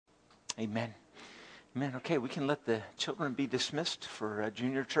Amen. Amen. Okay, we can let the children be dismissed for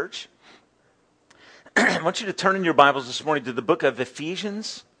junior church. I want you to turn in your Bibles this morning to the book of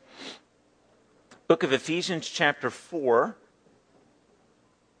Ephesians. Book of Ephesians chapter 4.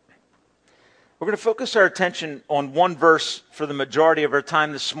 We're going to focus our attention on one verse for the majority of our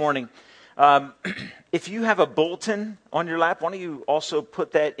time this morning. If you have a bulletin on your lap, why don't you also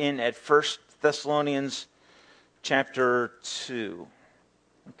put that in at 1 Thessalonians chapter 2.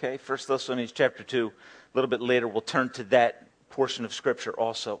 Okay, 1 Thessalonians chapter 2. A little bit later, we'll turn to that portion of Scripture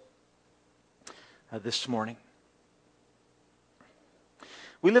also this morning.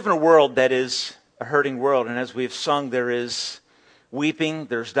 We live in a world that is a hurting world, and as we've sung, there is weeping,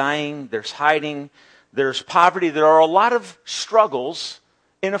 there's dying, there's hiding, there's poverty. There are a lot of struggles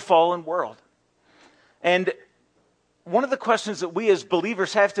in a fallen world. And one of the questions that we as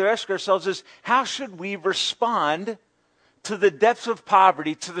believers have to ask ourselves is, how should we respond to the depths of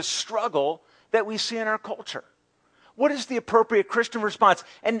poverty, to the struggle that we see in our culture? What is the appropriate Christian response?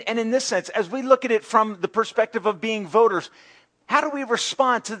 And in this sense, as we look at it from the perspective of being voters, how do we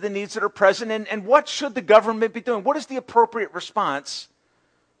respond to the needs that are present? And what should the government be doing? What is the appropriate response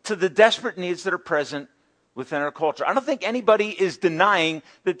to the desperate needs that are present within our culture? I don't think anybody is denying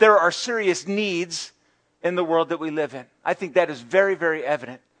that there are serious needs in the world that we live in. I think that is very, very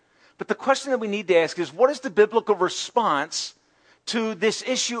evident. But the question that we need to ask is, what is the biblical response to this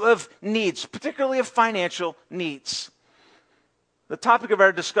issue of needs, particularly of financial needs? The topic of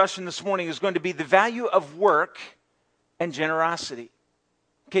our discussion this morning is going to be the value of work and generosity.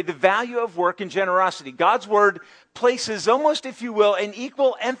 Okay, the value of work and generosity. God's word places almost, if you will, an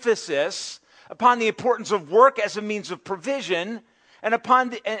equal emphasis upon the importance of work as a means of provision, and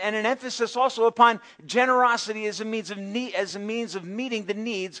an emphasis also upon generosity as a means of meeting the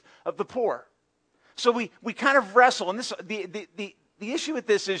needs of the poor. So we kind of wrestle, and the issue with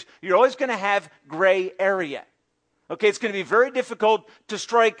this is you're always going to have gray area. Okay, it's going to be very difficult to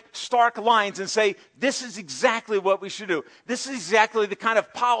strike stark lines and say, this is exactly what we should do. This is exactly the kind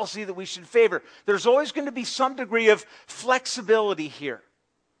of policy that we should favor. There's always going to be some degree of flexibility here.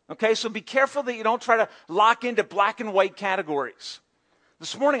 Okay, so be careful that you don't try to lock into black and white categories.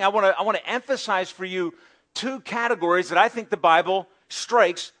 This morning, I want to emphasize for you two categories that I think the Bible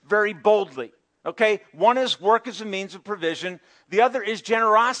strikes very boldly. Okay, one is work as a means of provision. The other is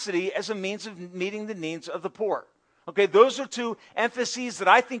generosity as a means of meeting the needs of the poor. Okay, those are two emphases that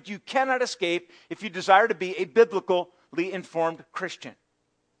I think you cannot escape if you desire to be a biblically informed Christian.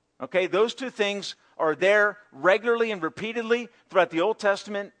 Okay, those two things are there regularly and repeatedly throughout the Old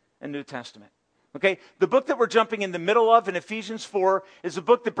Testament and New Testament. Okay, the book that we're jumping in the middle of in Ephesians 4 is a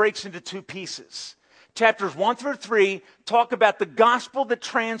book that breaks into two pieces. Chapters 1 through 3 talk about the gospel that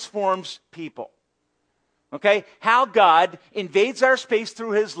transforms people. Okay, how God invades our space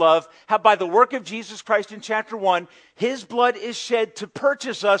through his love, how by the work of Jesus Christ in chapter 1, his blood is shed to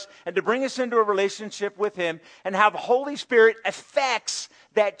purchase us and to bring us into a relationship with him, and how the Holy Spirit affects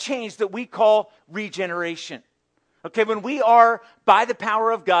that change that we call regeneration. Okay, when we are, by the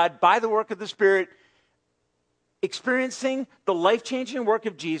power of God, by the work of the Spirit, experiencing the life-changing work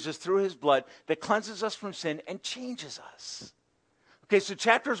of Jesus through his blood that cleanses us from sin and changes us. Okay, so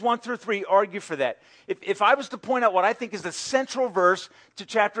chapters 1 through 3 argue for that. If I was to point out what I think is the central verse to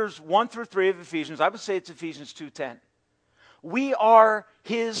chapters 1 through 3 of Ephesians, I would say it's Ephesians 2:10. We are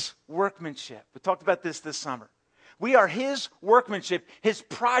his workmanship. We talked about this summer. We are his workmanship, his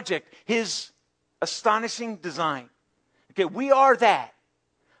project, his astonishing design. Okay, we are that.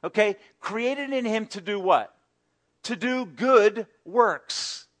 Okay, created in him to do what? To do good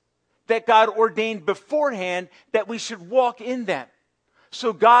works that God ordained beforehand that we should walk in them.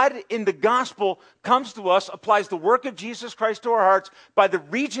 So God in the gospel comes to us, applies the work of Jesus Christ to our hearts by the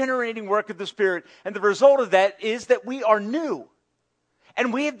regenerating work of the Spirit. And the result of that is that we are new.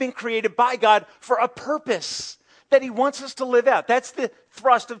 And we have been created by God for a purpose that he wants us to live out. That's the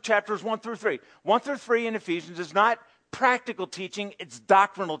thrust of chapters 1 through 3. 1 through 3 in Ephesians is not practical teaching, it's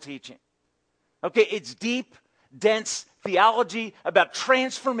doctrinal teaching. Okay, it's deep, dense theology about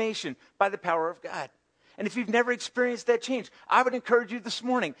transformation by the power of God. And if you've never experienced that change, I would encourage you this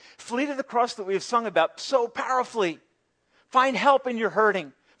morning, flee to the cross that we have sung about so powerfully. Find help in your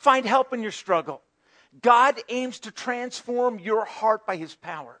hurting. Find help in your struggle. God aims to transform your heart by his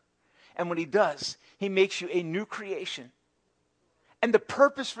power. And when he does, he makes you a new creation. And the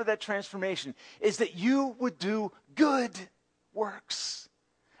purpose for that transformation is that you would do good works.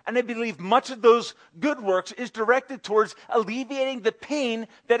 And I believe much of those good works is directed towards alleviating the pain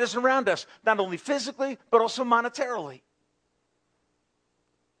that is around us, not only physically, but also monetarily.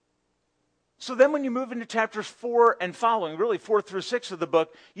 So then when you move into chapters 4 and following, really 4 through 6 of the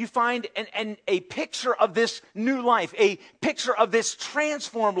book, you find a picture of this new life, a picture of this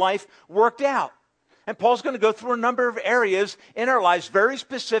transformed life worked out. And Paul's going to go through a number of areas in our lives, very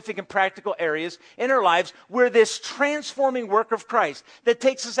specific and practical areas in our lives, where this transforming work of Christ that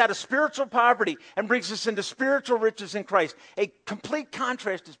takes us out of spiritual poverty and brings us into spiritual riches in Christ, a complete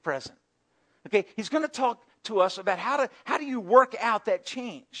contrast is present. Okay, he's going to talk to us about how do you work out that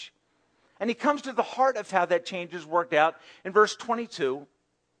change. And he comes to the heart of how that change is worked out in verse 22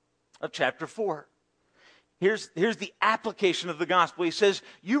 of chapter 4. Here's the application of the gospel. He says,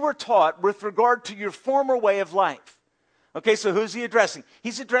 you were taught with regard to your former way of life. Okay, so who's he addressing?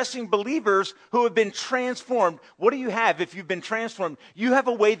 He's addressing believers who have been transformed. What do you have if you've been transformed? You have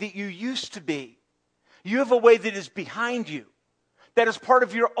a way that you used to be. You have a way that is behind you, that is part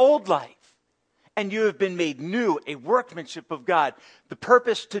of your old life. And you have been made new, a workmanship of God. The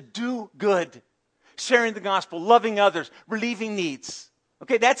purpose to do good, sharing the gospel, loving others, relieving needs.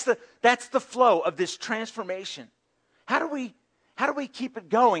 Okay, that's the flow of this transformation. How do we keep it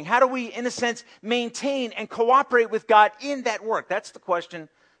going? How do we, in a sense, maintain and cooperate with God in that work? That's the question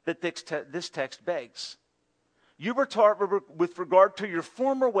that this text begs. You were taught with regard to your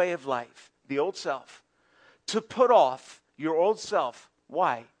former way of life, the old self, to put off your old self.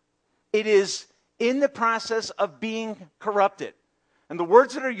 Why? It is in the process of being corrupted. And the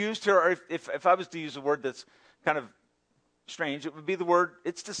words that are used here are, if I was to use a word that's kind of strange, it would be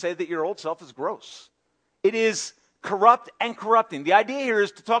it's to say that your old self is gross. It is corrupt and corrupting. The idea here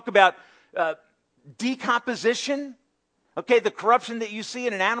is to talk about decomposition. Okay, the corruption that you see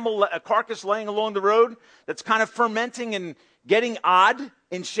in an animal, a carcass laying along the road that's kind of fermenting and getting odd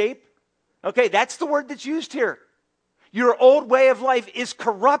in shape. Okay, that's the word that's used here. Your old way of life is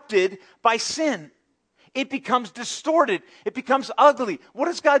corrupted by sin. It becomes distorted. It becomes ugly. What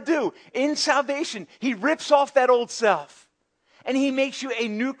does God do? In salvation, he rips off that old self and he makes you a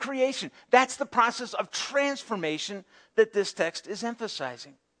new creation. That's the process of transformation that this text is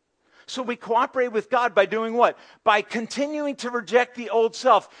emphasizing. So we cooperate with God by doing what? By continuing to reject the old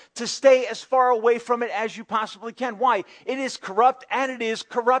self, to stay as far away from it as you possibly can. Why? It is corrupt and it is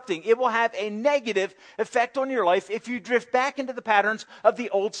corrupting. It will have a negative effect on your life if you drift back into the patterns of the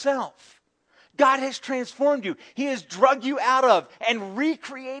old self. God has transformed you. He has drug you out of and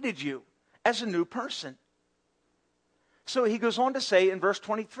recreated you as a new person. So he goes on to say in verse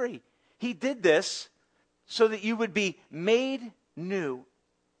 23, he did this so that you would be made new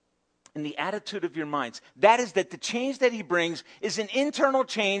in the attitude of your minds. That is, that the change that he brings is an internal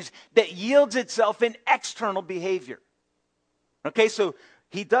change that yields itself in external behavior. Okay, so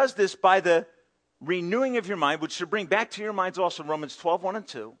he does this by the renewing of your mind, which should bring back to your minds also Romans 12, 1 and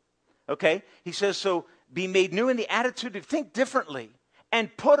 2. Okay, he says, so be made new in the attitude to think differently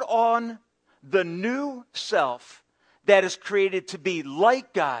and put on the new self that is created to be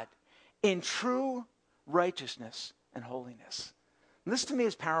like God in true righteousness and holiness. And this to me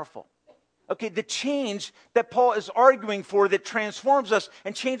is powerful. Okay, the change that Paul is arguing for that transforms us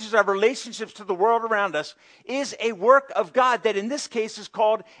and changes our relationships to the world around us is a work of God that in this case is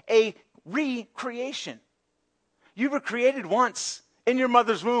called a recreation. You were created once in your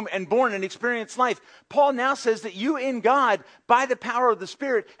mother's womb and born and experienced life. Paul now says that you in God, by the power of the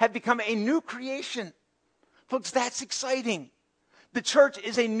Spirit, have become a new creation. Folks, that's exciting. The church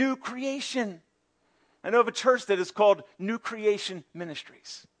is a new creation. I know of a church that is called New Creation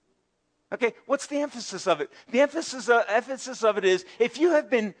Ministries. Okay, what's the emphasis of it? The emphasis of it is, if you have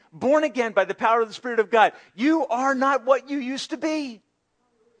been born again by the power of the Spirit of God, you are not what you used to be.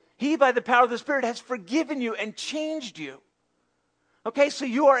 He, by the power of the Spirit, has forgiven you and changed you. Okay, so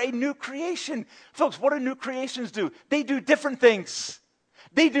you are a new creation. Folks, what do new creations do? They do different things.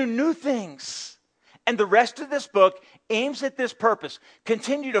 They do new things. And the rest of this book aims at this purpose.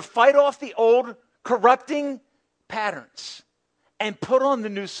 Continue to fight off the old corrupting patterns and put on the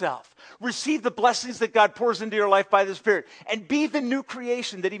new self. Receive the blessings that God pours into your life by the Spirit and be the new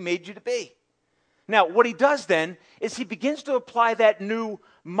creation that he made you to be. Now, what he does then is he begins to apply that new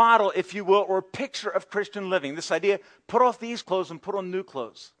model, if you will, or picture of Christian living. This idea, put off these clothes and put on new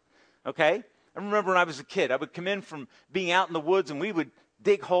clothes. Okay? I remember when I was a kid, I would come in from being out in the woods and we would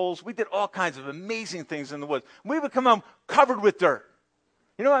dig holes. We did all kinds of amazing things in the woods. We would come home covered with dirt.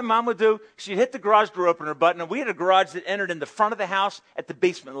 You know what my mom would do? She'd hit the garage door opener button, and we had a garage that entered in the front of the house at the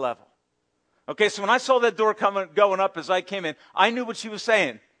basement level. Okay, so when I saw that door going up as I came in, I knew what she was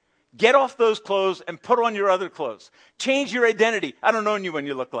saying. Get off those clothes and put on your other clothes. Change your identity. I don't know you when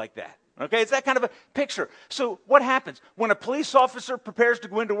you look like that. Okay, it's that kind of a picture. So what happens? When a police officer prepares to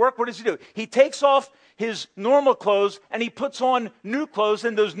go into work, what does he do? He takes off his normal clothes and he puts on new clothes,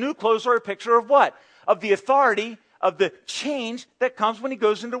 and those new clothes are a picture of what? Of the authority, of the change that comes when he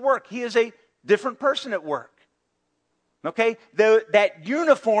goes into work. He is a different person at work. Okay? That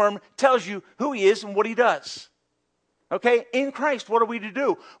uniform tells you who he is and what he does. Okay? In Christ, what are we to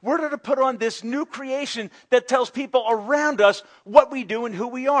do? We're to put on this new creation that tells people around us what we do and who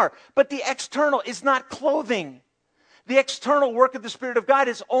we are. But the external is not clothing. The external work of the Spirit of God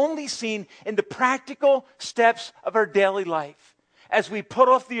is only seen in the practical steps of our daily life as we put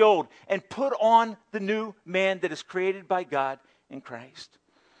off the old and put on the new man that is created by God in Christ.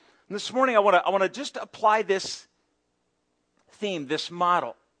 And this morning, I want to just apply this theme, this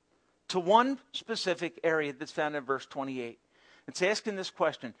model, to one specific area that's found in verse 28. It's asking this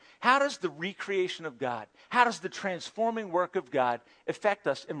question: how does the recreation of God, how does the transforming work of God affect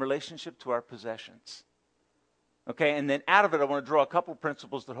us in relationship to our possessions? Okay, and then out of it, I want to draw a couple of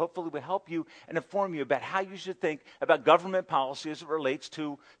principles that hopefully will help you and inform you about how you should think about government policy as it relates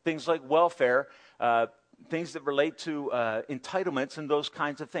to things like welfare, things that relate to entitlements and those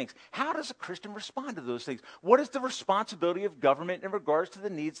kinds of things. How does a Christian respond to those things? What is the responsibility of government in regards to the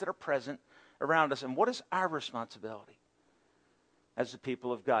needs that are present around us? And what is our responsibility as the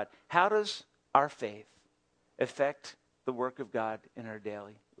people of God? How does our faith affect the work of God in our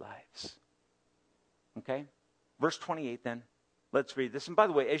daily lives? Okay? Verse 28 then. Let's read this. And by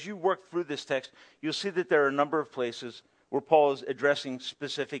the way, as you work through this text, you'll see that there are a number of places where Paul is addressing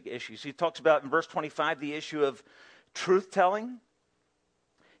specific issues. He talks about in verse 25 the issue of truth-telling.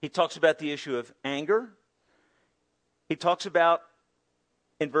 He talks about the issue of anger. He talks about,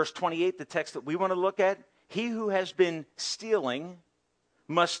 in verse 28, the text that we want to look at, he who has been stealing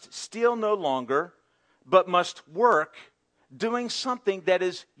must steal no longer, but must work doing something that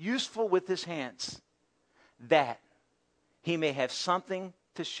is useful with his hands, that he may have something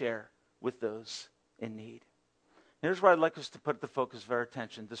to share with those in need. Here's where I'd like us to put the focus of our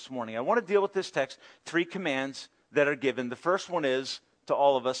attention this morning. I want to deal with this text, 3 commands that are given. The first one is, to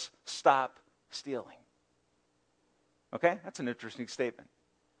all of us, stop stealing. Okay? That's an interesting statement.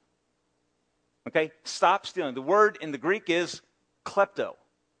 Okay? Stop stealing. The word in the Greek is klepto.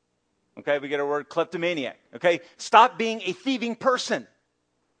 Okay? We get our word kleptomaniac. Okay? Stop being a thieving person.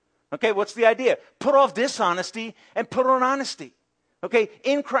 Okay? What's the idea? Put off dishonesty and put on honesty. Okay,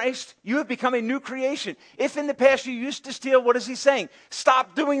 in Christ, you have become a new creation. If in the past you used to steal, what is he saying?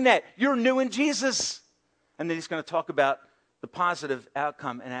 Stop doing that. You're new in Jesus. And then he's going to talk about the positive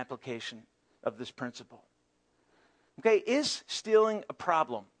outcome and application of this principle. Okay, is stealing a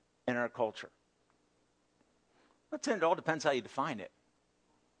problem in our culture? It all depends how you define it.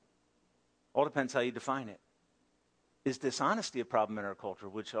 All depends how you define it. Is dishonesty a problem in our culture,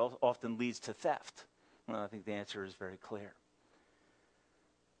 which often leads to theft? Well, I think the answer is very clear.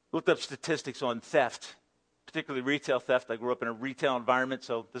 Looked up statistics on theft, particularly retail theft. I grew up in a retail environment,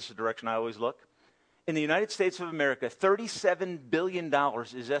 so this is the direction I always look. In the United States of America, $37 billion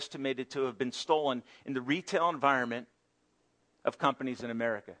is estimated to have been stolen in the retail environment of companies in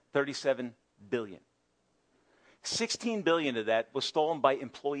America. $37 billion. $16 billion of that was stolen by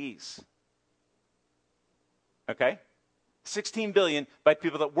employees. Okay? $16 billion by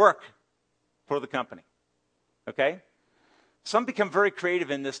people that work for the company. Okay? Some become very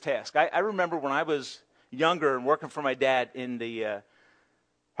creative in this task. I remember when I was younger and working for my dad in the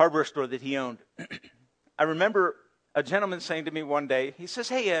hardware store that he owned. I remember a gentleman saying to me one day, he says,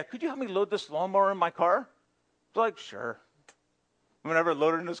 hey, could you help me load this lawnmower in my car? I was like, sure. Whenever I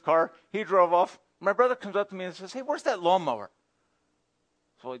loaded in his car, he drove off. My brother comes up to me and says, hey, where's that lawnmower?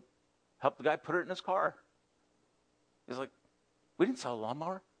 So I helped the guy put it in his car. He's like, we didn't sell a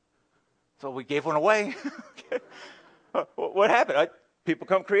lawnmower. So we gave one away. Okay. What happened? People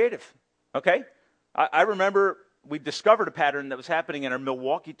become creative, okay? I remember we discovered a pattern that was happening in our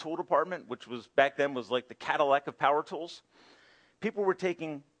Milwaukee tool department, which was back then was like the Cadillac of power tools. People were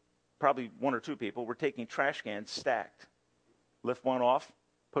taking, probably 1 or 2 people, were taking trash cans stacked. Lift one off,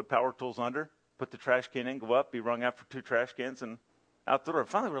 put power tools under, put the trash can in, go up, be rung out for 2 trash cans, and out the door.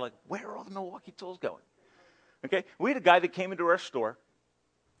 Finally, we're like, where are all the Milwaukee tools going? Okay, we had a guy that came into our store.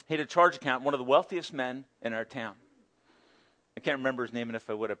 He had a charge account, one of the wealthiest men in our town. I can't remember his name, and if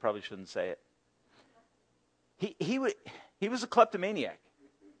I would, I probably shouldn't say it. He was a kleptomaniac.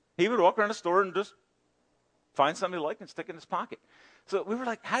 He would walk around the store and just find something he liked and stick it in his pocket. So we were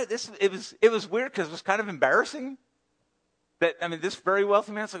like, it was weird because it was kind of embarrassing. This very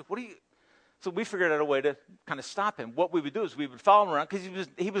wealthy man's like, what do you? So we figured out a way to kind of stop him. What we would do is we would follow him around because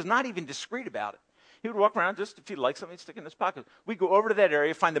he was not even discreet about it. He would walk around just if he liked something, he'd stick it in his pocket. We'd go over to that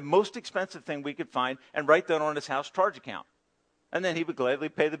area, find the most expensive thing we could find, and write that on his house charge account. And then he would gladly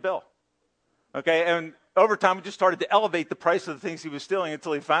pay the bill. Okay, and over time we just started to elevate the price of the things he was stealing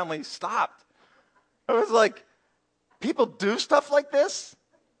until he finally stopped. I was like, people do stuff like this?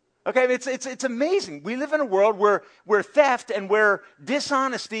 Okay, it's amazing. We live in a world where theft and where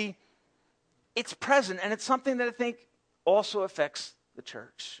dishonesty, it's present, and it's something that I think also affects the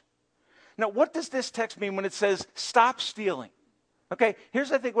church. Now, what does this text mean when it says, stop stealing? Okay,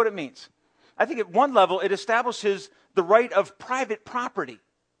 here's, I think, what it means. I think at one level, it establishes the right of private property,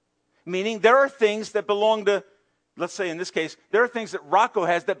 meaning there are things that belong to, let's say in this case, there are things that Rocco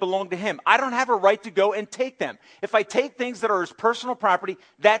has that belong to him. I don't have a right to go and take them. If I take things that are his personal property,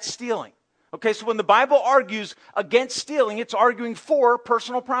 that's stealing. Okay, so when the Bible argues against stealing, it's arguing for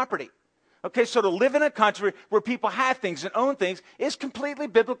personal property. Okay, so to live in a country where people have things and own things is completely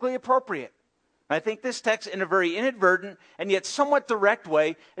biblically appropriate. And I think this text, in a very inadvertent and yet somewhat direct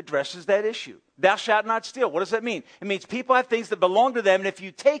way, addresses that issue. Thou shalt not steal. What does that mean? It means people have things that belong to them, and if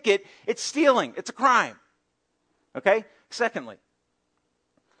you take it, it's stealing. It's a crime. Okay? Secondly,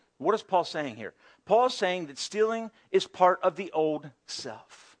 what is Paul saying here? Paul is saying that stealing is part of the old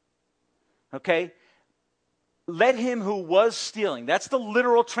self. Okay? Let him who was stealing, that's the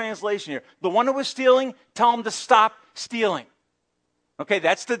literal translation here. The one who was stealing, tell him to stop stealing. Okay,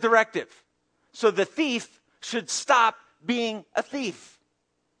 that's the directive. So the thief should stop being a thief.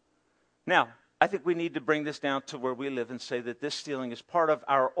 Now, I think we need to bring this down to where we live and say that this stealing is part of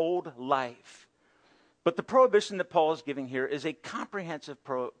our old life. But the prohibition that Paul is giving here is a comprehensive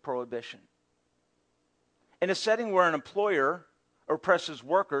prohibition. In a setting where an employer oppresses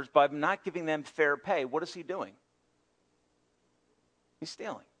workers by not giving them fair pay, what is he doing? He's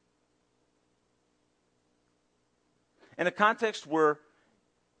stealing. In a context where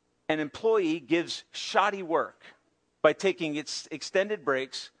an employee gives shoddy work by taking its extended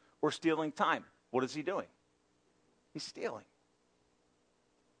breaks or stealing time, what is he doing? He's stealing.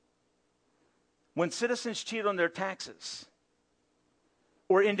 When citizens cheat on their taxes,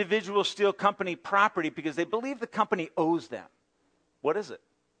 or individuals steal company property because they believe the company owes them, what is it?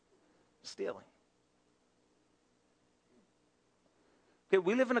 Stealing. Okay,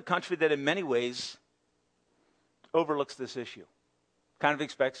 we live in a country that in many ways overlooks this issue. Kind of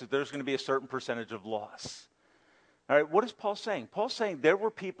expects that there's going to be a certain percentage of loss. All right, what is Paul saying? Paul's saying there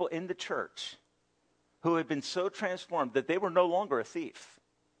were people in the church who had been so transformed that they were no longer a thief,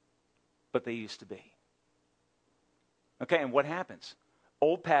 but they used to be. Okay, and what happens?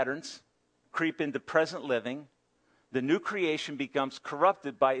 Old patterns creep into present living. The new creation becomes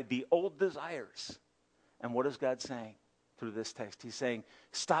corrupted by the old desires. And what is God saying through this text? He's saying,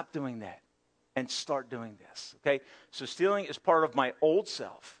 stop doing that and start doing this. Okay? So stealing is part of my old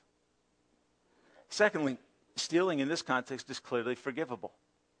self. Secondly, stealing in this context is clearly forgivable.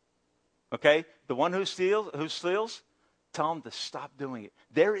 Okay? The one who steals, tell him to stop doing it.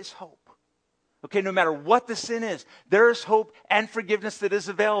 There is hope. Okay, no matter what the sin is, there is hope and forgiveness that is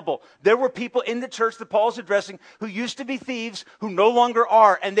available. There were people in the church that Paul's addressing who used to be thieves, who no longer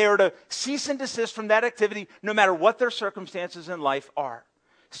are, and they are to cease and desist from that activity no matter what their circumstances in life are.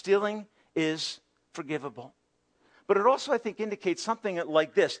 Stealing is forgivable. But it also, I think, indicates something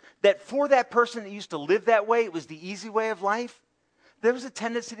like this, that for that person that used to live that way, it was the easy way of life, there was a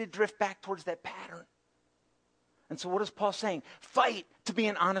tendency to drift back towards that pattern. And so what is Paul saying? Fight to be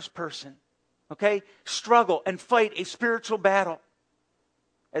an honest person. Okay? Struggle and fight a spiritual battle.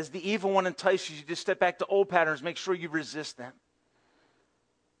 As the evil one entices you to step back to old patterns, make sure you resist them.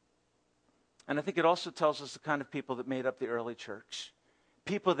 And I think it also tells us the kind of people that made up the early church.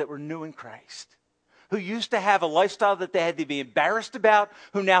 People that were new in Christ. Who used to have a lifestyle that they had to be embarrassed about,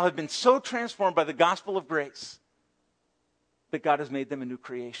 who now have been so transformed by the gospel of grace that God has made them a new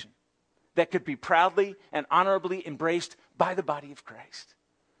creation. That could be proudly and honorably embraced by the body of Christ.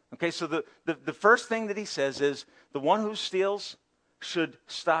 Okay, so the first thing that he says is the one who steals should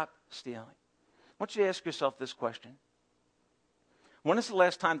stop stealing. I want you to ask yourself this question. When is the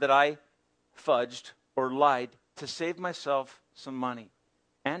last time that I fudged or lied to save myself some money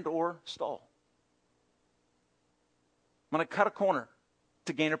and or stole? When I cut a corner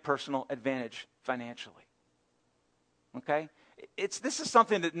to gain a personal advantage financially. Okay? This is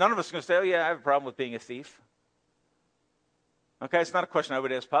something that none of us are going to say, oh yeah, I have a problem with being a thief. Okay, it's not a question I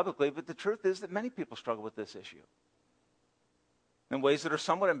would ask publicly, but the truth is that many people struggle with this issue. In ways that are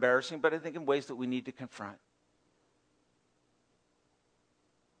somewhat embarrassing, but I think in ways that we need to confront.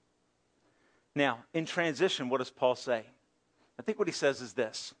 Now, in transition, what does Paul say? I think what he says is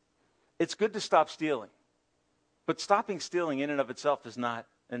this. it's good to stop stealing. But stopping stealing in and of itself is not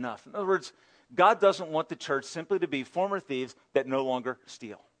enough. In other words, God doesn't want the church simply to be former thieves that no longer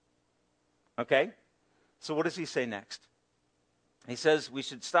steal. Okay? So what does he say next? He says we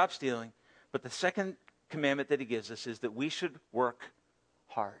should stop stealing, but the second commandment that he gives us is that we should work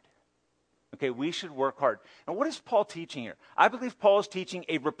hard. Okay, we should work hard. And what is Paul teaching here? I believe Paul is teaching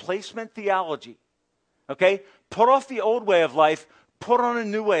a replacement theology. Okay? Put off the old way of life, put on a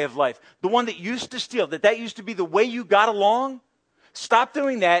new way of life. The one that used to steal, that used to be the way you got along. Stop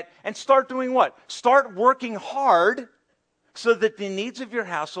doing that and start doing what? Start working hard so that the needs of your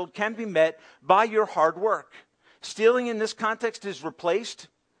household can be met by your hard work. Stealing in this context is replaced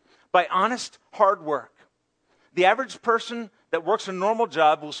by honest hard work. The average person that works a normal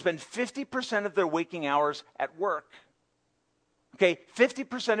job will spend 50% of their waking hours at work. Okay,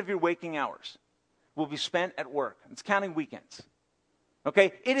 50% of your waking hours will be spent at work. It's counting weekends.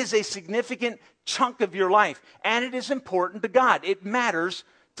 Okay, it is a significant chunk of your life, and it is important to God. It matters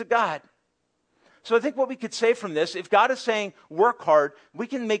to God. So I think what we could say from this, if God is saying work hard, we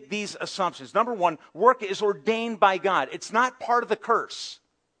can make these assumptions. Number one, work is ordained by God. It's not part of the curse.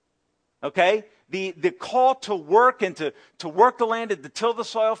 Okay? The call to work and to work the land and to till the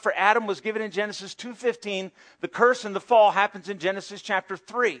soil for Adam was given in Genesis 2:15. The curse and the fall happens in Genesis chapter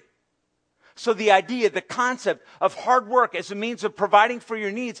 3. So the idea, the concept of hard work as a means of providing for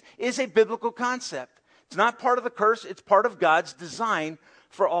your needs is a biblical concept. It's not part of the curse. It's part of God's design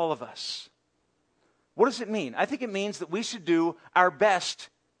for all of us. What does it mean? I think it means that we should do our best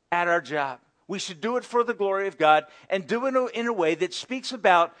at our job. We should do it for the glory of God and do it in a way that speaks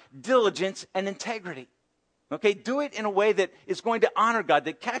about diligence and integrity. Okay, do it in a way that is going to honor God,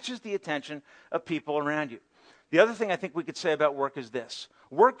 that catches the attention of people around you. The other thing I think we could say about work is this.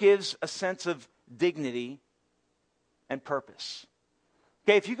 Work gives a sense of dignity and purpose.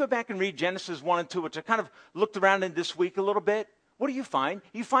 Okay, if you go back and read Genesis 1 and 2, which I kind of looked around in this week a little bit, what do you find?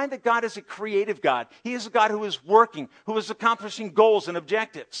 You find that God is a creative God. He is a God who is working, who is accomplishing goals and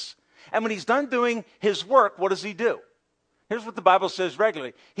objectives. And when he's done doing his work, what does he do? Here's what the Bible says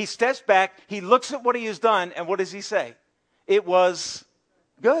regularly. He steps back, he looks at what he has done, and what does he say? It was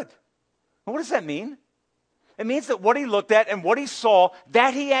good. What does that mean? It means that what he looked at and what he saw,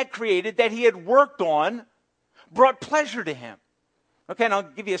 that he had created, that he had worked on, brought pleasure to him. Okay, and I'll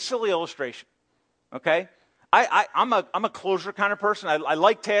give you a silly illustration. Okay? I'm a closure kind of person. I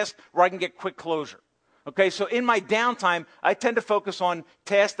like tasks where I can get quick closure. Okay, so in my downtime, I tend to focus on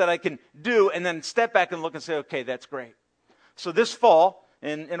tasks that I can do and then step back and look and say, okay, that's great. So this fall,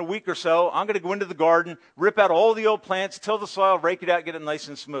 in a week or so, I'm going to go into the garden, rip out all the old plants, till the soil, rake it out, get it nice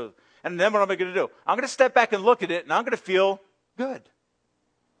and smooth. And then what am I going to do? I'm going to step back and look at it, and I'm going to feel good.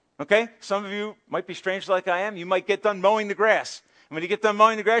 Okay? Some of you might be strange like I am. You might get done mowing the grass. And when you get done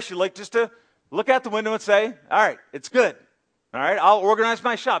mowing the grass, you like just to look out the window and say, all right, it's good. All right, I'll organize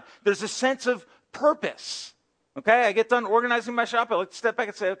my shop. There's a sense of purpose. Okay, I get done organizing my shop. I like to step back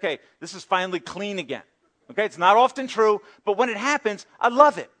and say, okay, this is finally clean again. Okay, it's not often true, but when it happens, I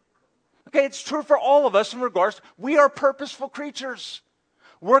love it. Okay, it's true for all of us in regards to we are purposeful creatures.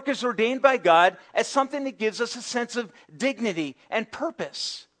 Work is ordained by God as something that gives us a sense of dignity and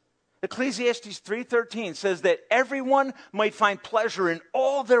purpose. Ecclesiastes 3:13 says that everyone might find pleasure in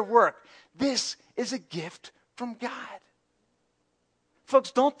all their work. This is a gift from God.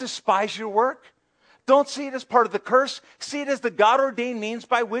 Folks, don't despise your work. Don't see it as part of the curse. See it as the God-ordained means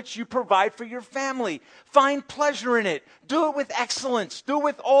by which you provide for your family. Find pleasure in it. Do it with excellence. Do it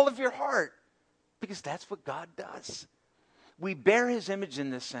with all of your heart. Because that's what God does. We bear his image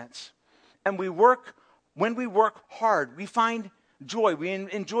in this sense. And when we work hard, we find joy. We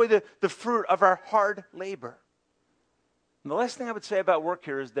enjoy the fruit of our hard labor. And the last thing I would say about work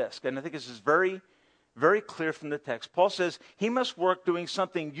here is this, and I think this is very, very clear from the text. Paul says he must work doing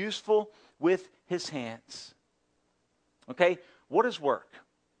something useful with his hands. Okay? What is work?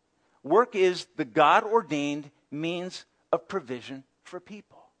 Work is the God-ordained means of provision for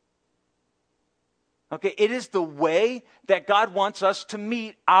people. Okay? It is the way that God wants us to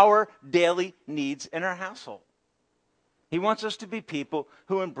meet our daily needs in our household. He wants us to be people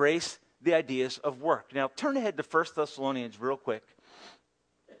who embrace the ideas of work. Now, turn ahead to 1 Thessalonians real quick,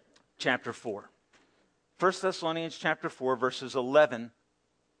 chapter 4. 1 Thessalonians chapter 4, verses 11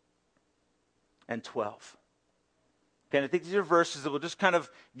 and 12. Okay, and I think these are verses that will just kind of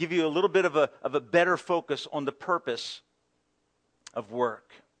give you a little bit of a better focus on the purpose of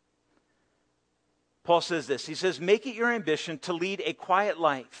work. Paul says this. He says, make it your ambition to lead a quiet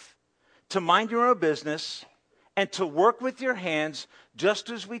life, to mind your own business, and to work with your hands just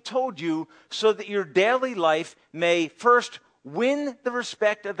as we told you, so that your daily life may first win the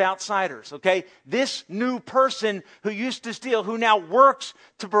respect of outsiders, okay? This new person who used to steal, who now works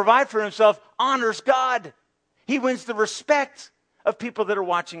to provide for himself, honors God. He wins the respect of people that are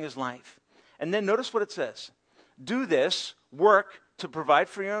watching his life. And then notice what it says. Do this, work to provide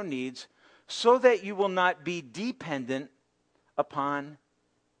for your own needs, so that you will not be dependent upon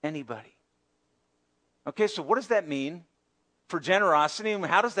anybody. Okay, so what does that mean for generosity, and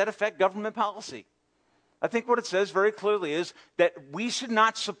how does that affect government policy? I think what it says very clearly is that we should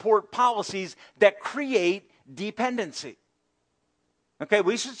not support policies that create dependency. Okay,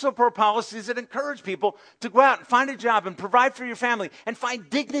 we should support policies that encourage people to go out and find a job and provide for your family and find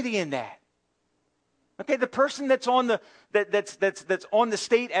dignity in that. Okay, the person that's on that's on the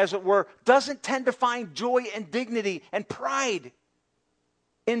state, as it were, doesn't tend to find joy and dignity and pride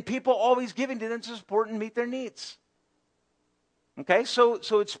in people always giving to them to support and meet their needs. Okay, so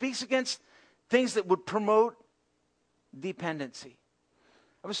it speaks against things that would promote dependency.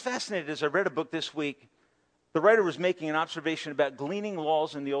 I was fascinated as I read a book this week. The writer was making an observation about gleaning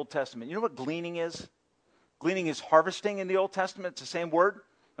laws in the Old Testament. You know what gleaning is? Gleaning is harvesting in the Old Testament. It's the same word,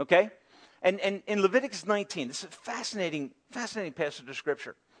 okay? And in Leviticus 19, this is a fascinating passage of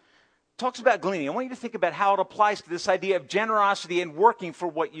Scripture. It talks about gleaning. I want you to think about how it applies to this idea of generosity and working for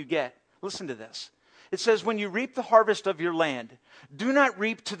what you get. Listen to this. It says, when you reap the harvest of your land, do not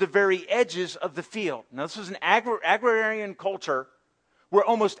reap to the very edges of the field. Now, this was an agrarian culture where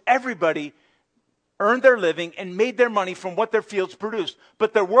almost everybody earned their living and made their money from what their fields produced.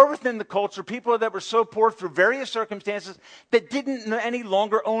 But there were within the culture people that were so poor through various circumstances that didn't any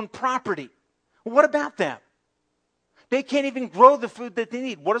longer own property. What about them? They can't even grow the food that they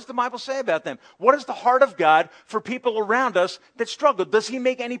need. What does the Bible say about them? What is the heart of God for people around us that struggle? Does he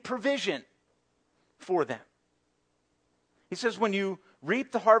make any provision for them? He says, when you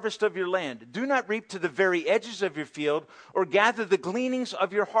reap the harvest of your land, do not reap to the very edges of your field or gather the gleanings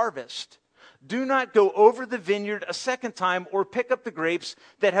of your harvest. Do not go over the vineyard a second time or pick up the grapes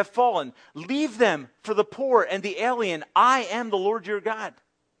that have fallen. Leave them for the poor and the alien. I am the Lord your God.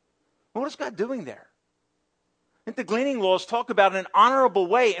 What is God doing there? And the gleaning laws talk about an honorable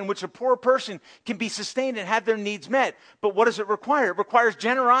way in which a poor person can be sustained and have their needs met. But what does it require? It requires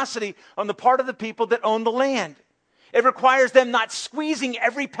generosity on the part of the people that own the land. It requires them not squeezing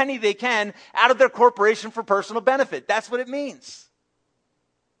every penny they can out of their corporation for personal benefit. That's what it means.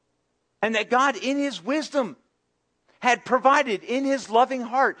 And that God, in his wisdom, had provided in his loving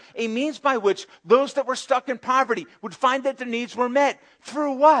heart a means by which those that were stuck in poverty would find that their needs were met.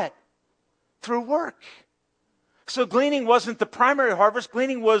 Through what? Through work. So gleaning wasn't the primary harvest.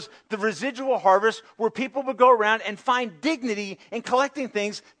 Gleaning was the residual harvest where people would go around and find dignity in collecting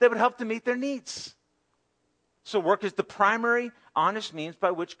things that would help to meet their needs. So work is the primary honest means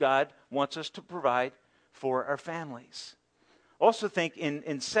by which God wants us to provide for our families. Also think in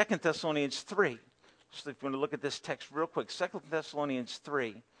 2 Thessalonians 3. So if you want to look at this text real quick. 2 Thessalonians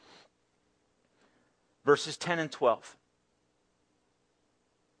 3, verses 10 and 12.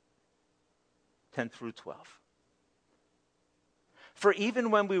 10 through 12. For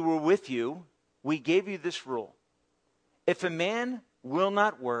even when we were with you, we gave you this rule. If a man will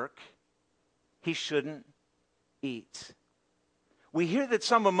not work, he shouldn't eat. We hear that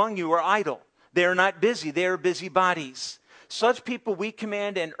some among you are idle. They are not busy. They are busybodies. Such people we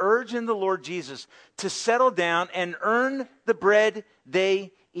command and urge in the Lord Jesus to settle down and earn the bread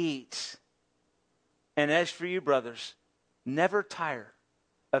they eat. And as for you, brothers, never tire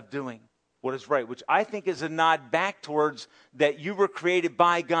of doing what is right, which I think is a nod back towards that you were created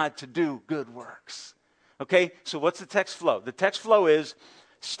by God to do good works. Okay, so what's the text flow? The text flow is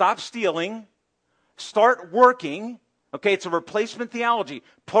stop stealing, start working. Okay, it's a replacement theology.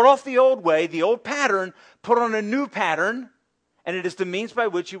 Put off the old way, the old pattern, put on a new pattern, and it is the means by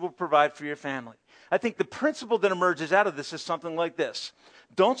which you will provide for your family. I think the principle that emerges out of this is something like this.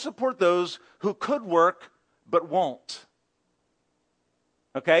 Don't support those who could work but won't.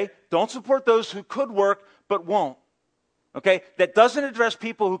 Okay? Don't support those who could work but won't. Okay? That doesn't address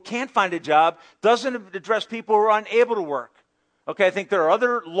people who can't find a job, doesn't address people who are unable to work. Okay, I think there are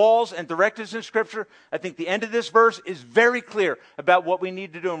other laws and directives in Scripture. I think the end of this verse is very clear about what we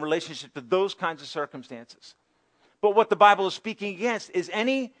need to do in relationship to those kinds of circumstances. But what the Bible is speaking against is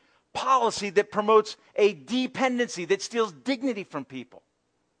any policy that promotes a dependency, that steals dignity from people.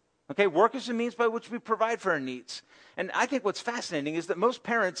 Okay, work is a means by which we provide for our needs. And I think what's fascinating is that most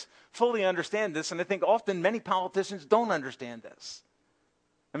parents fully understand this, and I think often many politicians don't understand this.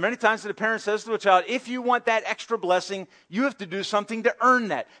 And many times the parent says to a child, if you want that extra blessing, you have to do something to earn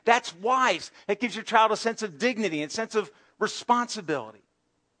that. That's wise. It gives your child a sense of dignity and sense of responsibility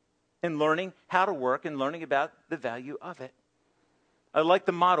in learning how to work and learning about the value of it. I like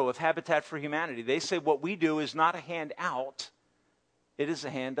the motto of Habitat for Humanity. They say what we do is not a hand out, it is a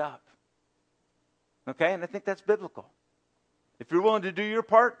hand up. Okay, and I think that's biblical. If you're willing to do your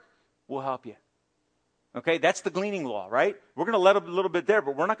part, we'll help you. Okay, that's the gleaning law, right? We're going to let a little bit there,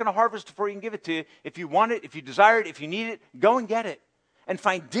 but we're not going to harvest before you can give it to you. If you want it, if you desire it, if you need it, go and get it. And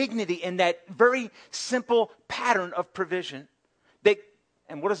find dignity in that very simple pattern of provision.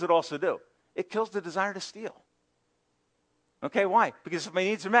 And what does it also do? It kills the desire to steal. Okay, why? Because if my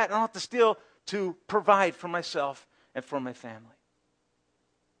needs are met, I don't have to steal to provide for myself and for my family.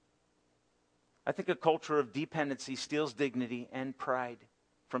 I think a culture of dependency steals dignity and pride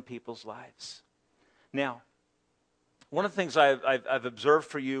from people's lives. Now, one of the things I've observed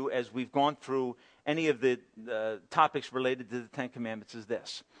for you as we've gone through any of the topics related to the Ten Commandments is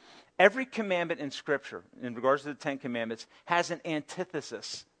this. Every commandment in Scripture, in regards to the Ten Commandments, has an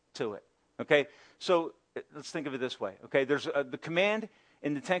antithesis to it. Okay? So, let's think of it this way. Okay? There's the command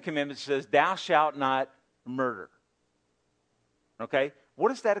in the Ten Commandments says, thou shalt not murder. Okay?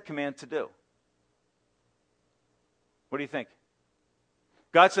 What is that a command to do? What do you think?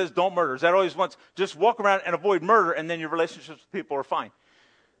 God says don't murder. Is that all he wants? Just walk around and avoid murder, and then your relationships with people are fine.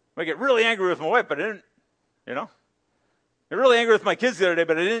 I get really angry with my wife, but I didn't, I got really angry with my kids the other day,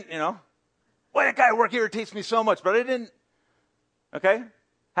 but I didn't, Why that guy at work irritates me so much, but I didn't. Okay?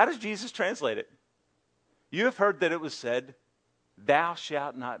 How does Jesus translate it? You have heard that it was said, thou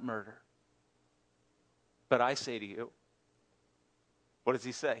shalt not murder. But I say to you, what does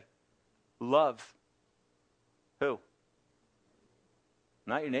he say? Love. Who?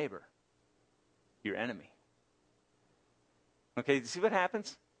 Not your neighbor. Your enemy. Okay, you see what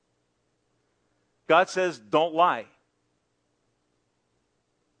happens? God says, don't lie.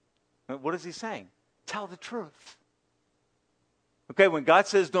 What is he saying? Tell the truth. Okay, when God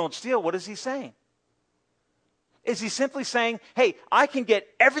says don't steal, what is he saying? Is he simply saying, hey, I can get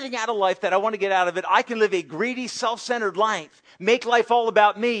everything out of life that I want to get out of it. I can live a greedy, self-centered life, make life all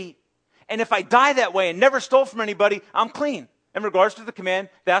about me. And if I die that way and never stole from anybody, I'm clean in regards to the command,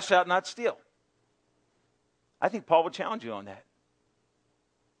 thou shalt not steal. I think Paul would challenge you on that.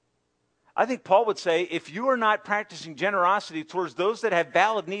 I think Paul would say, if you are not practicing generosity towards those that have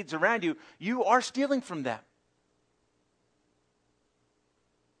valid needs around you, you are stealing from them.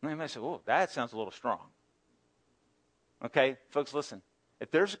 And you might say, oh, that sounds a little strong. Okay, folks, listen.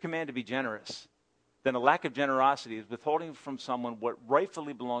 If there's a command to be generous, then a lack of generosity is withholding from someone what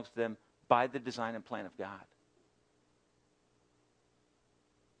rightfully belongs to them by the design and plan of God.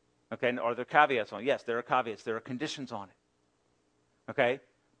 Okay, and are there caveats on it? Yes, there are caveats. There are conditions on it. Okay,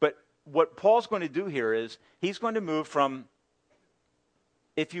 but what Paul's going to do here is he's going to move from,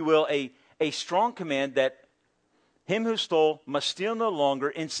 if you will, a strong command that him who stole must steal no longer.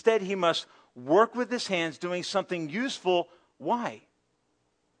 Instead, he must work with his hands doing something useful. Why?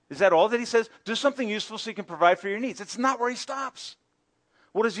 Is that all that he says? Do something useful so you can provide for your needs. It's not where he stops.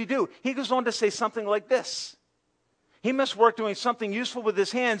 What does he do? He goes on to say something like this. He must work doing something useful with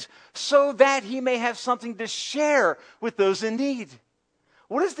his hands so that he may have something to share with those in need.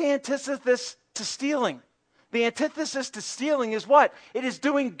 What is the antithesis to stealing? The antithesis to stealing is what? It is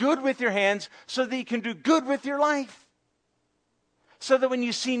doing good with your hands so that you can do good with your life. So that when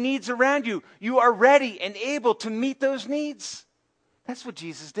you see needs around you, you are ready and able to meet those needs. That's what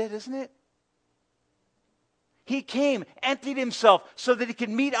Jesus did, isn't it? He came, emptied himself so that he could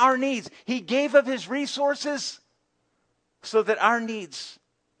meet our needs. He gave of his resources so that our needs,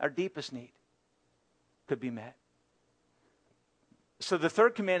 our deepest need, could be met. So the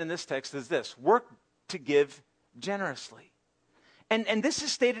third command in this text is this: work to give generously. And this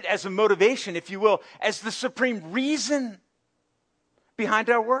is stated as a motivation, if you will, as the supreme reason behind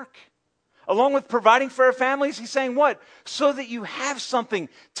our work. Along with providing for our families, he's saying what? So that you have something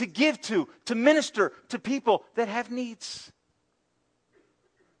to give to minister to people that have needs.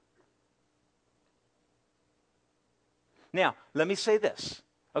 Now, let me say this.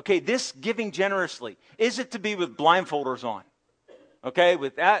 Okay, this giving generously, is it to be with blindfolders on? Okay,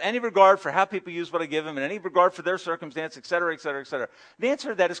 without any regard for how people use what I give them, and any regard for their circumstance, et cetera, et cetera, et cetera. The answer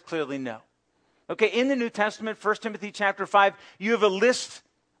to that is clearly no. Okay, in the New Testament, 1 Timothy chapter 5, you have a list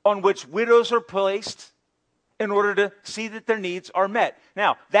on which widows are placed in order to see that their needs are met.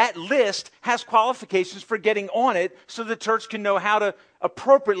 Now, that list has qualifications for getting on it so the church can know how to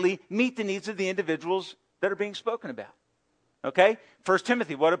appropriately meet the needs of the individuals that are being spoken about. Okay? 1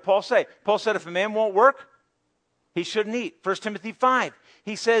 Timothy, what did Paul say? Paul said if a man won't work, he shouldn't eat. 1 Timothy 5,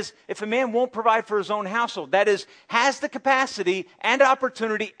 he says if a man won't provide for his own household, that is, has the capacity and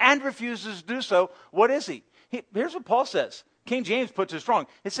opportunity and refuses to do so, what is he? Here's what Paul says. King James puts it strong.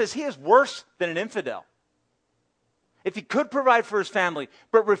 It says he is worse than an infidel. if he could provide for his family,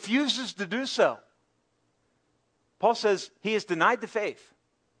 but refuses to do so, Paul says he has denied the faith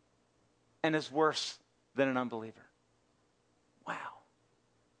and is worse than an unbeliever. Wow.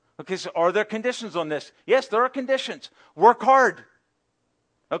 Okay, so are there conditions on this? Yes, there are conditions. Work hard.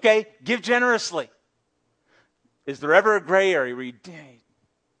 Okay, give generously. Is there ever a gray area where you,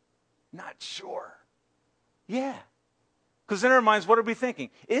 not sure? Yeah. Because in our minds, what are we thinking?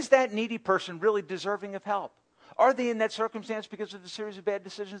 Is that needy person really deserving of help? Are they in that circumstance because of the series of bad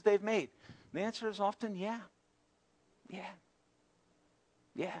decisions they've made? The answer is often yeah. Yeah.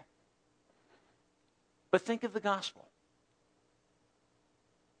 Yeah. But think of the gospel.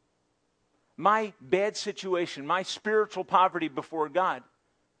 My bad situation, my spiritual poverty before God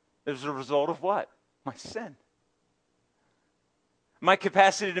is a result of what? My sin. My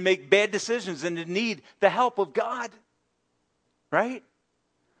capacity to make bad decisions and to need the help of God. Right?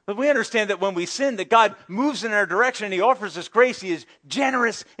 But we understand that when we sin, that God moves in our direction and He offers us grace. He is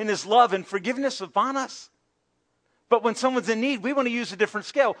generous in His love and forgiveness upon us. But when someone's in need, we want to use a different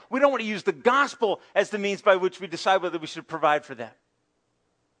scale. We don't want to use the gospel as the means by which we decide whether we should provide for them.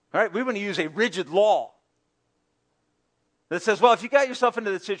 All right? We want to use a rigid law that says, well, if you got yourself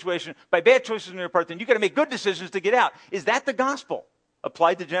into that situation by bad choices on your part, then you've got to make good decisions to get out. Is that the gospel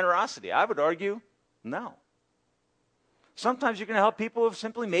applied to generosity? I would argue, no. Sometimes you're going to help people who have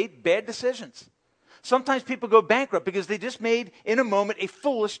simply made bad decisions. Sometimes people go bankrupt because they just made, in a moment, a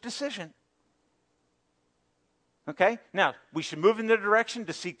foolish decision. Okay? Now, we should move in their direction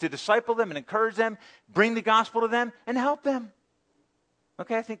to seek to disciple them and encourage them, bring the gospel to them, and help them.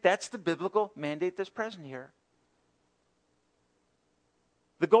 Okay, I think that's the biblical mandate that's present here.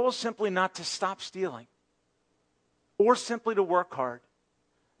 The goal is simply not to stop stealing or simply to work hard,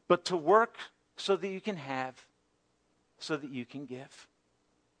 but to work so that you can have, so that you can give.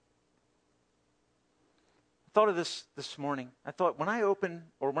 I thought of this morning. I thought, when I open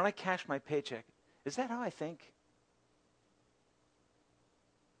or when I cash my paycheck, is that how I think?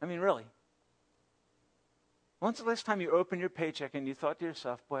 I mean, really. When's the last time you opened your paycheck and you thought to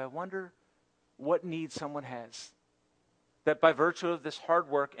yourself, boy, I wonder what need someone has that by virtue of this hard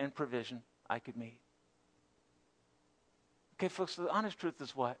work and provision I could meet? Okay, folks, the honest truth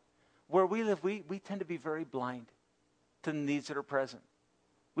is what? Where we live, we tend to be very blind to the needs that are present.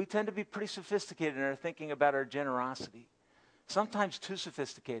 We tend to be pretty sophisticated in our thinking about our generosity. Sometimes too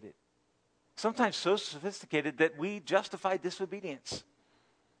sophisticated. Sometimes so sophisticated that we justify disobedience.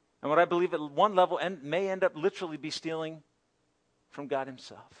 And what I believe at one level may end up literally be stealing from God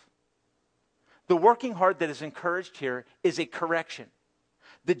Himself. The working hard that is encouraged here is a correction.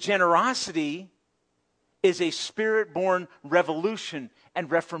 The generosity is a Spirit-born revolution and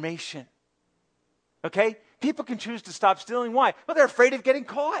reformation. Okay? People can choose to stop stealing. Why? Well, they're afraid of getting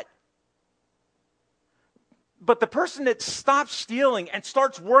caught. But the person that stops stealing and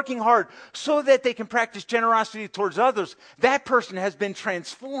starts working hard so that they can practice generosity towards others, that person has been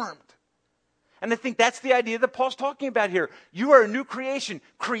transformed. And I think that's the idea that Paul's talking about here. You are a new creation,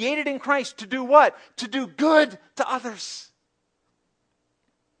 created in Christ to do what? To do good to others.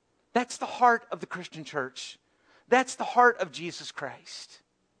 That's the heart of the Christian church. That's the heart of Jesus Christ.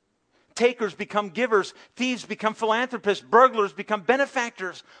 Takers become givers. Thieves become philanthropists. Burglars become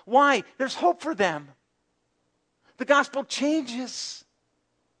benefactors. Why? There's hope for them. The gospel changes.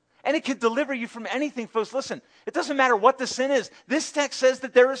 And it can deliver you from anything, folks. Listen, it doesn't matter what the sin is. This text says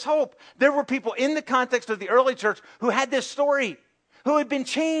that there is hope. There were people in the context of the early church who had this story, who had been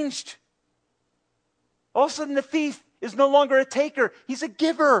changed. All of a sudden, the thief is no longer a taker. He's a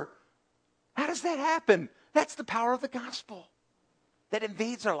giver. How does that happen? That's the power of the gospel that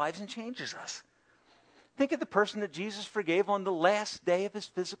invades our lives and changes us. Think of the person that Jesus forgave on the last day of his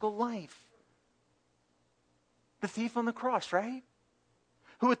physical life. The thief on the cross, right?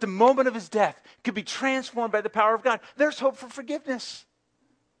 Who at the moment of his death could be transformed by the power of God. There's hope for forgiveness.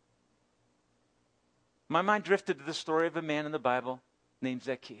 My mind drifted to the story of a man in the Bible named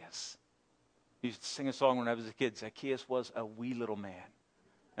Zacchaeus. I used to sing a song when I was a kid. Zacchaeus was a wee little man.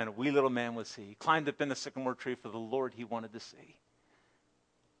 And a wee little man was he. He climbed up in the sycamore tree for the Lord he wanted to see.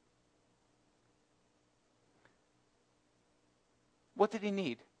 What did he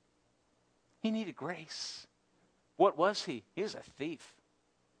need? He needed grace. What was he? He was a thief.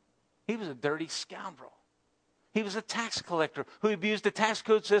 He was a dirty scoundrel. He was a tax collector who abused the tax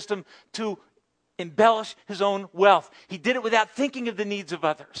code system to embellish his own wealth. He did it without thinking of the needs of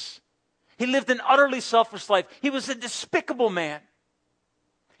others. He lived an utterly selfish life. He was a despicable man.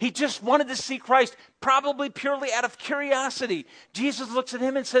 He just wanted to see Christ, probably purely out of curiosity. Jesus looks at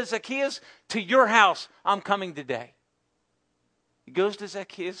him and says, Zacchaeus, to your house I'm coming today. He goes to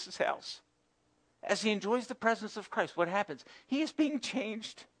Zacchaeus' house. as he enjoys the presence of Christ, what happens? He is being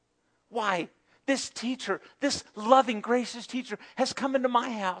changed. Why? This teacher, this loving, gracious teacher has come into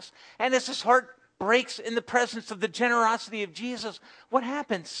my house. And as his heart breaks in the presence of the generosity of Jesus, what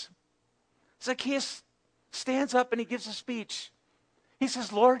happens? Zacchaeus stands up and he gives a speech. He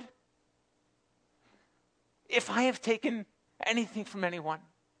says, Lord, if I have taken anything from anyone,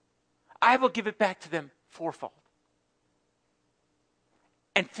 I will give it back to them fourfold.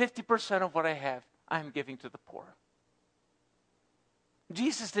 And 50% of what I have, I am giving to the poor.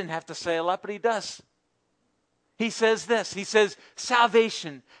 Jesus didn't have to say a lot, but he does. He says this. He says,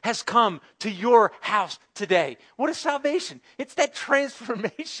 salvation has come to your house today. What is salvation? It's that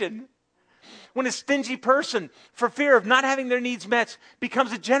transformation. When a stingy person, for fear of not having their needs met,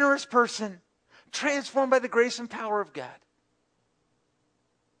 becomes a generous person, transformed by the grace and power of God.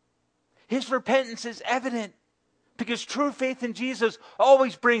 His repentance is evident because true faith in Jesus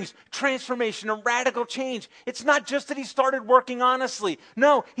always brings transformation and radical change. It's not just that he started working honestly.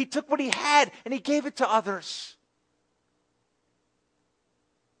 No, he took what he had and he gave it to others.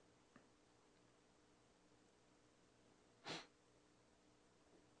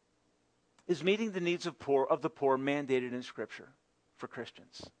 Is meeting the needs of the poor mandated in Scripture for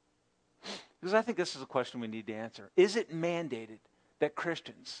Christians? Because I think this is a question we need to answer. Is it mandated that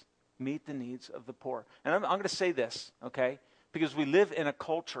Christians meet the needs of the poor? And I'm going to say this, okay? Because we live in a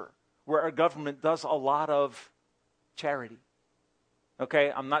culture where our government does a lot of charity.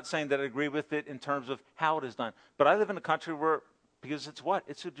 Okay? I'm not saying that I agree with it in terms of how it is done. But I live in a country where, because it's what?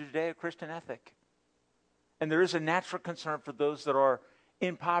 It's a Judeo-Christian ethic. And there is a natural concern for those that are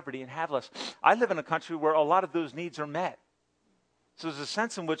in poverty and have less. I live in a country where a lot of those needs are met. So there's a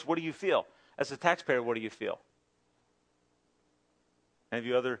sense in which, what do you feel? As a taxpayer, what do you feel? Any of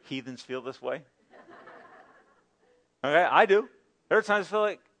you other heathens feel this way? Okay, I do. There are times I feel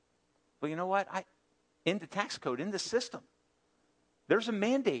like, well, you know what? In the tax code, in the system, there's a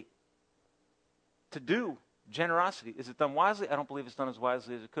mandate to do generosity. Is it done wisely? I don't believe it's done as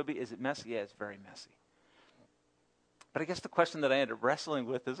wisely as it could be. Is it messy? Yeah, it's very messy. But I guess the question that I ended up wrestling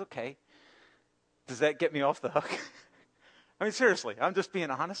with is, okay, does that get me off the hook? I mean, seriously, I'm just being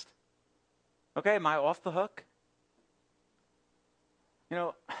honest. Okay, am I off the hook? You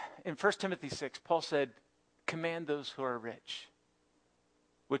know, in 1 Timothy 6, Paul said, command those who are rich.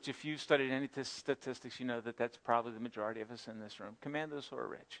 Which if you've studied any statistics, you know that that's probably the majority of us in this room. Command those who are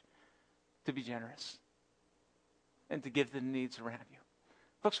rich to be generous and to give the needs around you.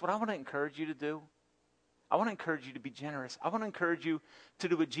 Folks, what I want to encourage you to do, I want to encourage you to be generous. I want to encourage you to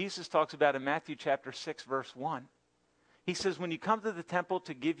do what Jesus talks about in Matthew chapter 6, verse 1. He says, when you come to the temple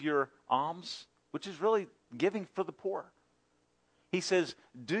to give your alms, which is really giving for the poor, he says,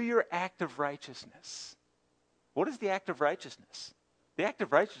 do your act of righteousness. What is the act of righteousness? The act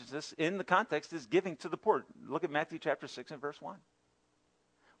of righteousness in the context is giving to the poor. Look at Matthew chapter 6 and verse 1.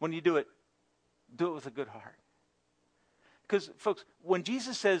 When you do it with a good heart. Because, folks, when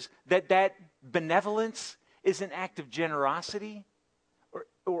Jesus says that benevolence is an act of generosity,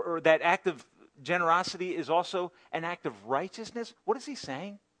 or that act of generosity is also an act of righteousness, what is he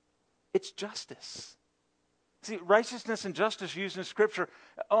saying? It's justice. See, righteousness and justice used in Scripture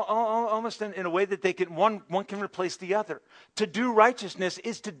almost in a way that they can one can replace the other. To do righteousness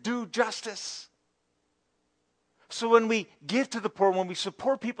is to do justice. So when we give to the poor, when we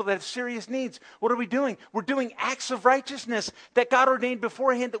support people that have serious needs, what are we doing? We're doing acts of righteousness that God ordained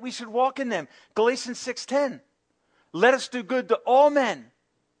beforehand that we should walk in them. Galatians 6:10. Let us do good to all men.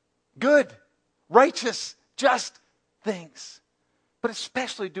 Good, righteous, just things. But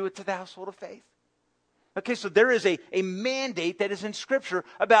especially do it to the household of faith. Okay, so there is a mandate that is in Scripture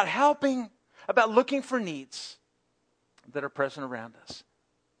about helping, about looking for needs that are present around us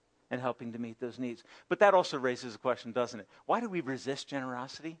and helping to meet those needs. But that also raises a question, doesn't it? Why do we resist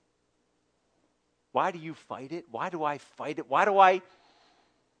generosity? Why do you fight it? Why do I fight it? Why do I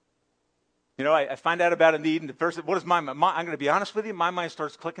find out about a need, and the first, what is my mind? I'm going to be honest with you, my mind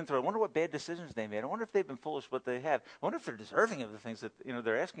starts clicking through. I wonder what bad decisions they made. I wonder if they've been foolish what they have. I wonder if they're deserving of the things that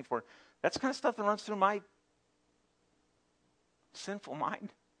they're asking for. That's the kind of stuff that runs through my sinful mind.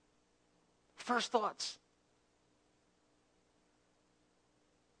 First thoughts.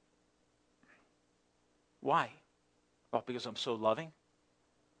 Why? Well, because I'm so loving,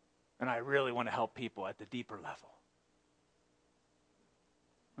 and I really want to help people at the deeper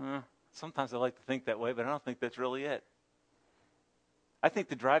level. Sometimes I like to think that way, but I don't think that's really it. I think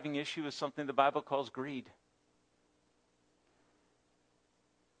the driving issue is something the Bible calls greed.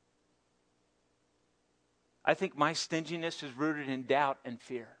 I think my stinginess is rooted in doubt and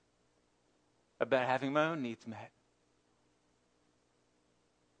fear about having my own needs met.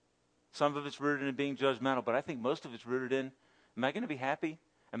 Some of it's rooted in being judgmental, but I think most of it's rooted in, am I going to be happy?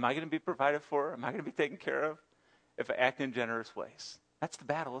 Am I going to be provided for? Am I going to be taken care of if I act in generous ways? That's the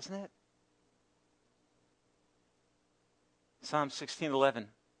battle, isn't it? Psalm 16:11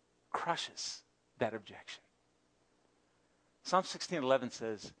 crushes that objection. Psalm 16:11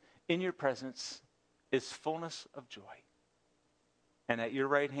 says, in your presence is fullness of joy, and at your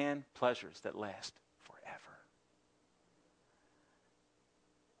right hand, pleasures that last forever.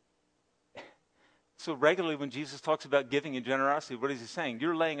 So regularly when Jesus talks about giving and generosity, what is he saying?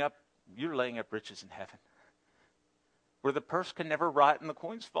 You're laying up riches in heaven, where the purse can never rot and the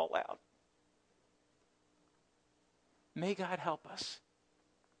coins fall out. May God help us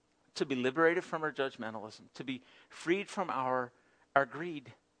to be liberated from our judgmentalism, to be freed from our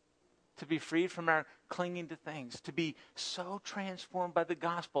greed, to be freed from our clinging to things, to be so transformed by the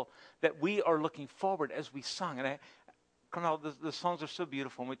gospel that we are looking forward as we sung. And the songs are so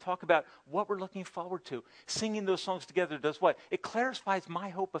beautiful. And we talk about what we're looking forward to. Singing those songs together does what? It clarifies my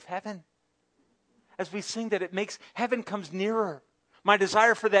hope of heaven. As we sing that, it makes heaven comes nearer. My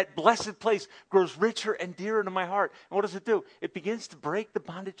desire for that blessed place grows richer and dearer to my heart. And what does it do? It begins to break the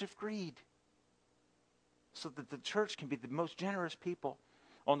bondage of greed so that the church can be the most generous people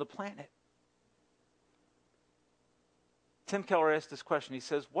on the planet. Tim Keller asked this question. He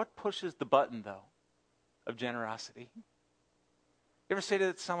says, what pushes the button, though, of generosity? You ever say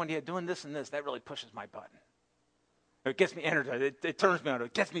to someone, yeah, doing this and this, that really pushes my button. Or it gets me energized. It turns me on.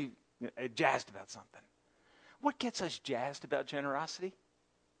 It gets me jazzed about something. What gets us jazzed about generosity?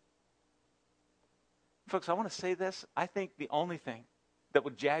 Folks, I want to say this. I think the only thing that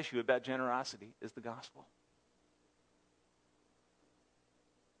would jazz you about generosity is the gospel.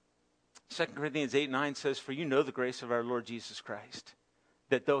 2 Corinthians 8:9 says, for you know the grace of our Lord Jesus Christ,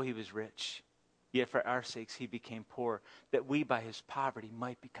 that though he was rich, yet for our sakes he became poor, that we by his poverty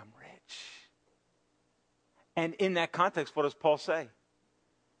might become rich. And in that context, what does Paul say?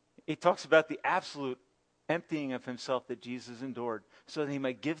 He talks about the absolute emptying of himself that Jesus endured so that he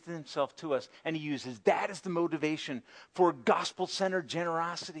might give himself to us. And he uses that as the motivation for gospel-centered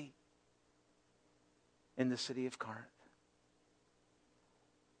generosity in the city of Corinth.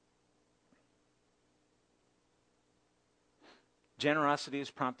 Generosity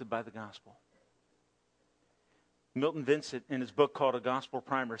is prompted by the gospel. Milton Vincent, in his book called A Gospel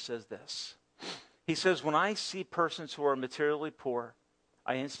Primer, says this. He says, when I see persons who are materially poor,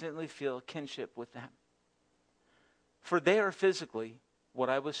 I instantly feel kinship with them. For they are physically what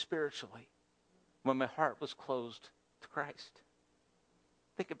I was spiritually when my heart was closed to Christ.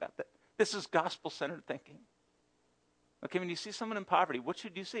 Think about that. This is gospel-centered thinking. Okay, when you see someone in poverty, what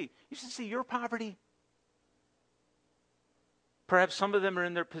should you see? You should see your poverty. Perhaps some of them are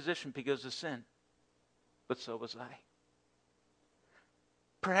in their position because of sin, but so was I.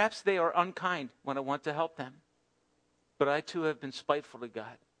 Perhaps they are unkind when I want to help them, but I too have been spiteful to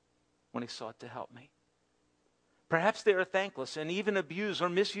God when he sought to help me. Perhaps they are thankless and even abuse or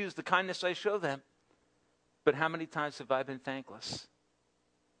misuse the kindness I show them, but how many times have I been thankless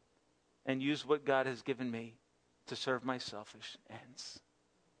and used what God has given me to serve my selfish ends?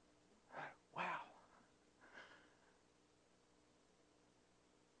 Wow.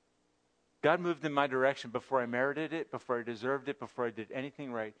 God moved in my direction before I merited it, before I deserved it, before I did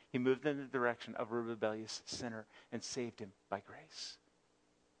anything right. He moved in the direction of a rebellious sinner and saved him by grace.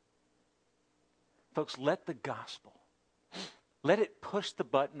 Folks, let the gospel, let it push the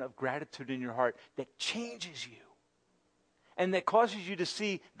button of gratitude in your heart that changes you and that causes you to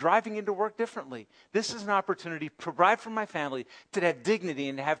see driving into work differently. This is an opportunity to provide for my family, to have dignity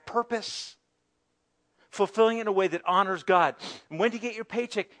and to have purpose. Fulfilling it in a way that honors God. And when you get your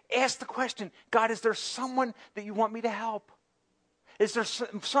paycheck, ask the question, God, is there someone that you want me to help? Is there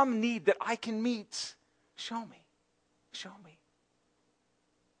some need that I can meet? Show me. Show me.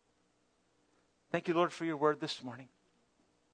 Thank you, Lord, for your word this morning.